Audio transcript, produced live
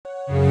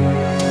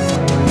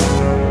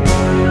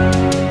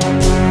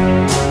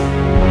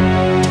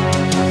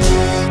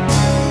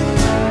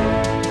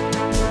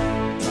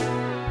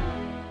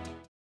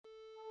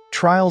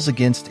Trials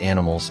against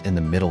animals in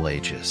the Middle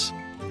Ages.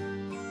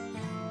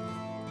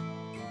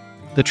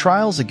 The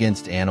trials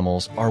against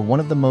animals are one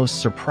of the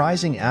most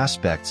surprising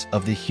aspects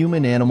of the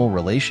human-animal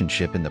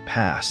relationship in the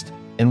past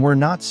and were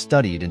not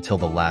studied until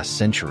the last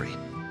century.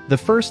 The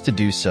first to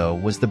do so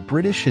was the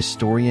British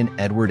historian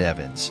Edward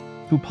Evans,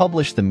 who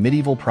published The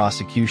Medieval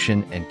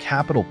Prosecution and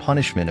Capital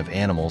Punishment of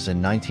Animals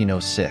in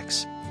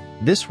 1906.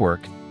 This work,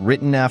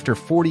 written after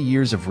 40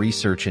 years of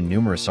research in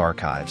numerous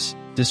archives,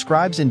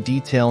 describes in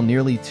detail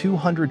nearly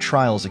 200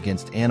 trials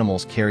against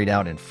animals carried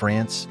out in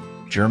France,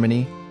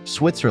 Germany,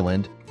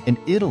 Switzerland, and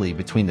Italy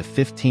between the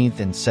 15th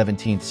and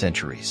 17th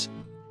centuries.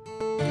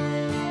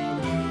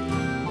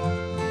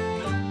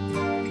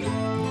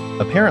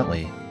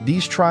 Apparently,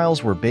 these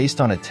trials were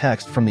based on a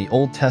text from the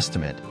Old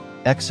Testament,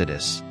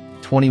 Exodus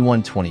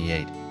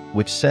 21:28,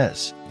 which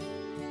says,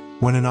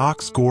 "When an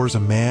ox gores a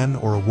man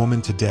or a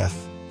woman to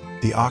death,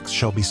 the ox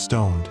shall be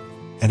stoned,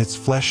 and its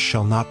flesh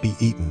shall not be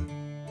eaten,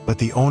 but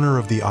the owner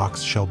of the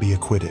ox shall be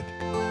acquitted."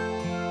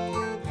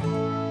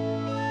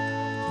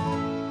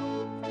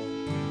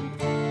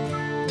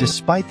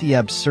 Despite the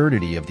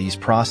absurdity of these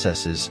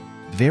processes,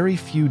 very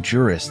few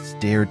jurists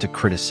dared to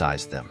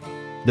criticize them.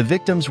 The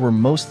victims were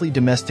mostly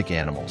domestic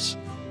animals: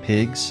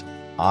 pigs,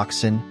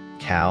 oxen,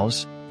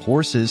 cows,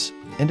 horses,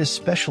 and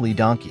especially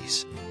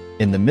donkeys.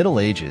 In the Middle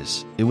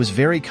Ages, it was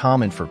very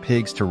common for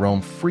pigs to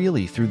roam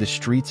freely through the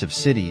streets of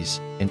cities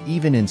and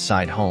even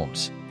inside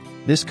homes.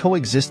 This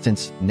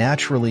coexistence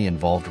naturally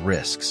involved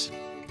risks.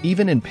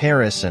 Even in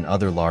Paris and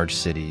other large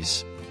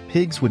cities,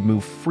 pigs would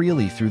move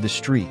freely through the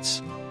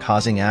streets,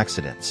 causing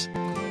accidents.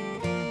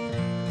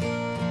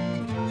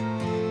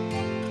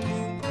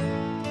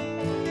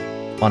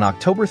 On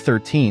October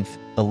 13,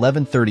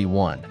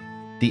 1131,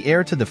 the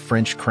heir to the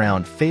French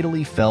crown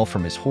fatally fell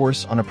from his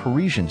horse on a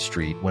Parisian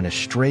street when a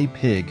stray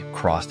pig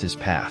crossed his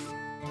path.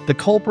 The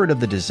culprit of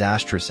the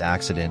disastrous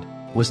accident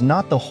was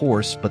not the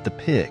horse but the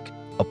pig,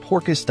 a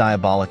porcus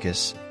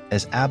diabolicus,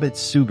 as Abbot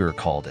Suger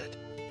called it.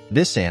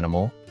 This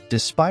animal,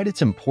 despite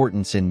its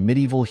importance in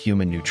medieval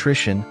human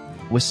nutrition,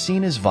 was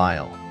seen as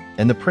vile,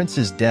 and the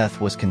prince's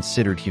death was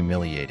considered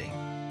humiliating.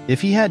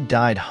 If he had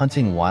died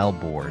hunting wild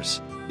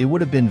boars, it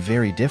would have been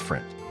very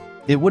different.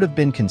 It would have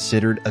been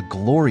considered a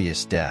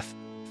glorious death,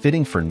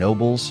 fitting for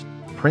nobles,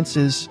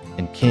 princes,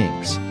 and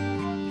kings.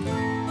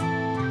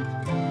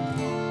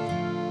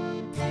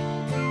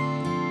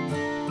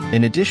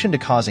 In addition to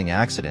causing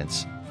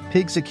accidents,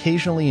 pigs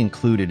occasionally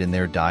included in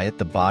their diet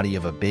the body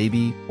of a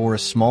baby or a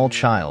small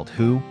child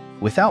who,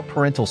 without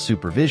parental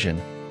supervision,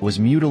 was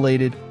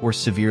mutilated or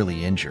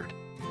severely injured.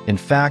 In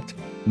fact,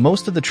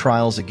 most of the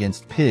trials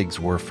against pigs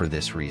were for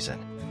this reason.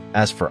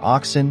 As for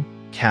oxen,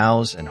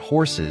 cows, and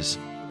horses,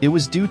 it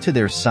was due to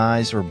their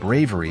size or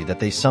bravery that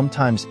they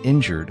sometimes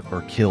injured or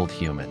killed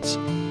humans.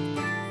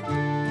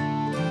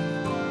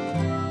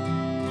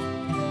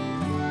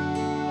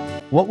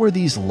 What were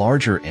these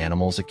larger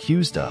animals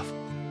accused of?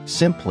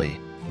 Simply,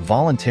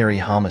 voluntary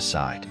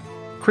homicide.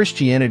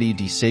 Christianity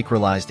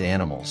desacralized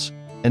animals,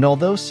 and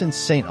although since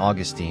St.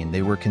 Augustine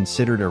they were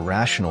considered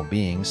irrational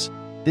beings,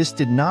 this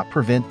did not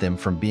prevent them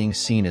from being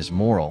seen as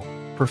moral,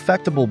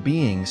 perfectible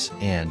beings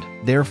and,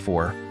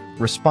 therefore,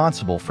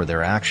 responsible for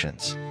their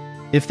actions.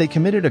 If they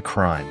committed a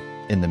crime,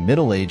 in the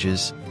Middle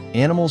Ages,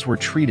 animals were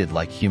treated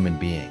like human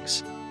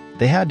beings.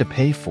 They had to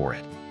pay for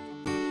it.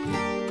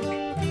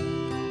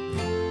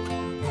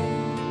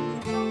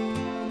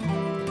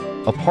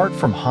 Apart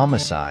from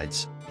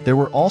homicides, there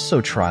were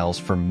also trials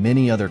for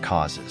many other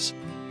causes: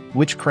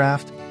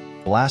 witchcraft,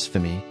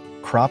 blasphemy,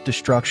 crop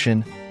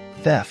destruction,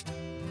 theft,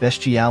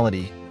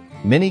 bestiality.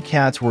 Many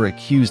cats were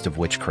accused of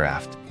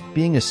witchcraft,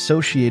 being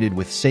associated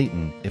with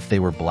Satan if they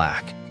were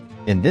black.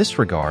 In this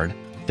regard,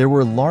 there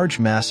were large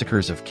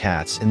massacres of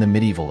cats in the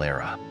medieval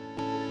era.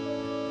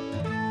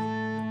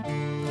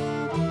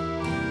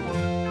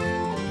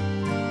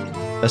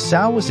 A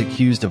sow was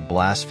accused of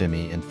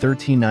blasphemy in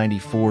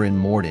 1394 in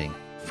Morting,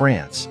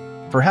 France,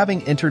 for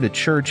having entered a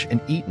church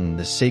and eaten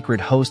the sacred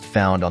host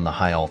found on the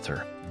high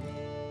altar.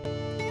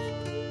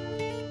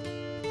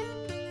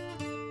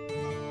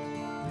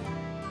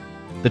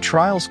 The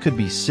trials could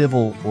be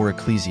civil or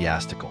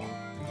ecclesiastical.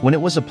 When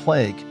it was a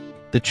plague,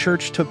 the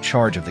church took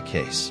charge of the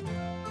case.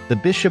 The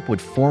bishop would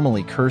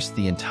formally curse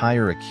the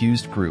entire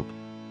accused group,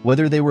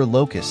 whether they were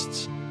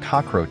locusts,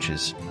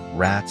 cockroaches,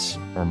 rats,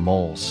 or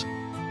moles.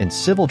 In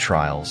civil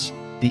trials,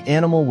 the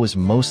animal was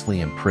mostly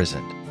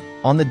imprisoned.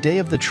 On the day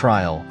of the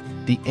trial,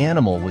 the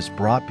animal was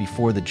brought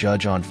before the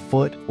judge on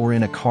foot or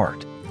in a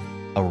cart.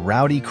 A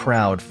rowdy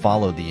crowd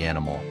followed the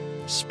animal,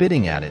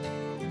 spitting at it,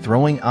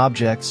 throwing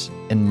objects,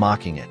 and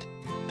mocking it.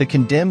 The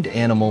condemned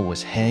animal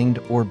was hanged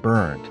or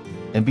burned,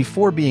 and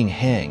before being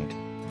hanged,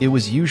 it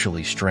was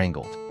usually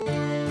strangled.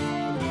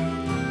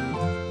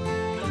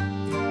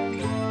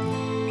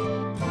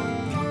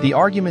 The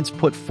arguments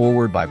put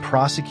forward by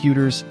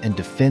prosecutors and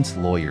defense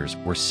lawyers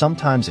were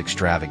sometimes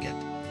extravagant.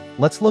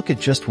 Let's look at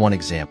just one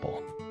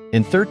example.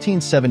 In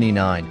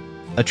 1379,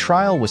 a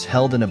trial was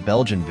held in a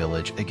Belgian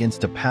village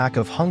against a pack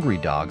of hungry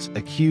dogs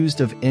accused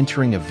of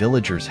entering a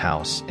villager's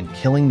house and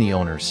killing the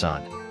owner's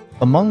son.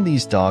 Among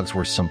these dogs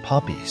were some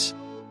puppies.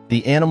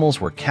 The animals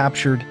were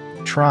captured,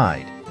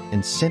 tried,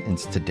 and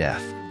sentenced to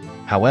death.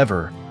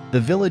 However,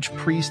 the village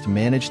priest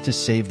managed to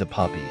save the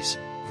puppies,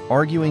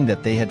 arguing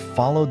that they had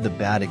followed the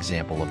bad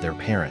example of their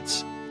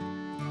parents.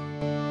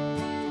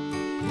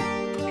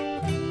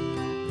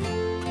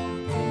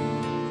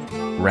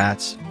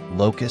 Rats,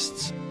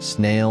 locusts,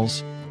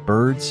 snails,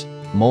 birds,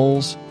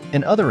 moles,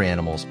 and other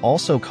animals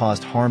also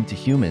caused harm to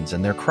humans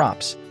and their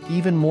crops,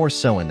 even more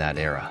so in that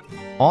era.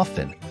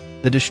 Often,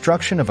 the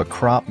destruction of a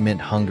crop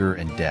meant hunger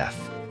and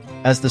death,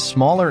 as the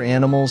smaller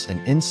animals and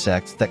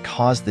insects that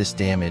caused this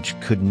damage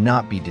could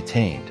not be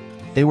detained.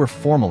 They were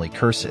formally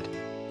cursed.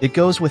 It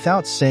goes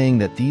without saying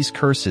that these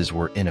curses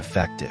were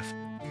ineffective,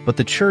 but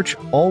the church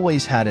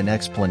always had an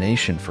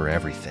explanation for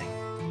everything.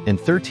 In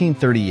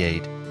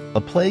 1338, a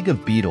plague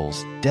of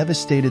beetles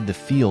devastated the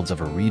fields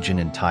of a region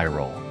in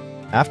Tyrol.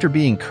 After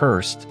being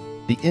cursed,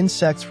 the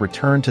insects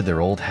returned to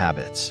their old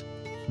habits.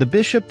 The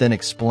bishop then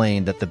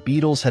explained that the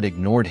beetles had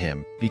ignored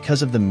him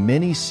because of the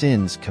many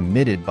sins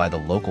committed by the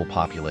local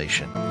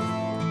population.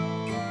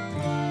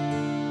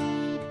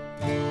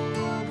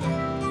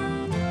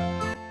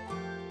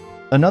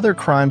 Another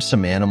crime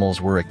some animals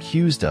were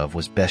accused of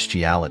was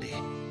bestiality.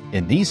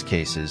 In these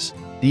cases,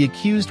 the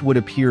accused would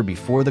appear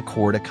before the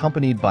court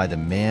accompanied by the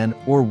man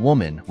or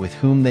woman with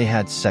whom they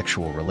had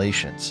sexual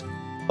relations.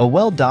 A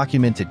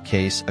well-documented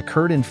case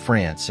occurred in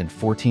France in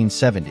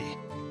 1470.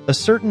 A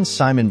certain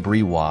Simon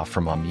Briouat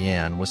from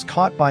Amiens was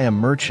caught by a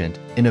merchant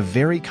in a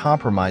very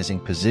compromising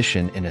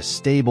position in a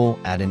stable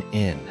at an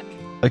inn.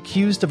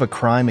 Accused of a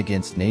crime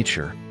against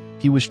nature,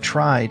 he was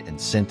tried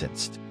and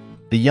sentenced.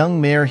 The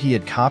young mare he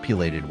had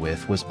copulated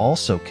with was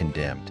also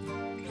condemned.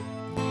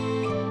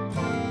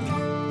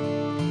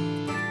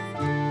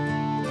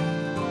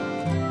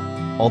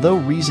 Although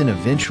reason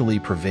eventually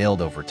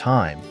prevailed over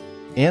time,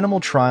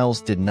 animal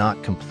trials did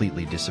not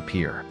completely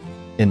disappear.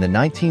 In the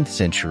 19th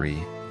century,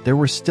 there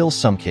were still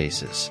some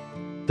cases.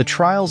 The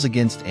trials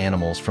against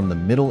animals from the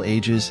Middle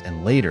Ages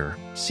and later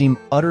seem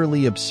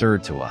utterly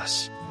absurd to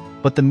us.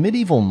 But the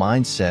medieval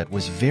mindset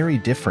was very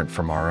different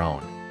from our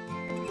own.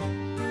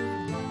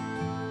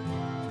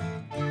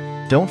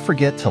 Don't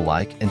forget to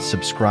like and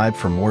subscribe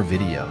for more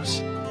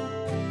videos.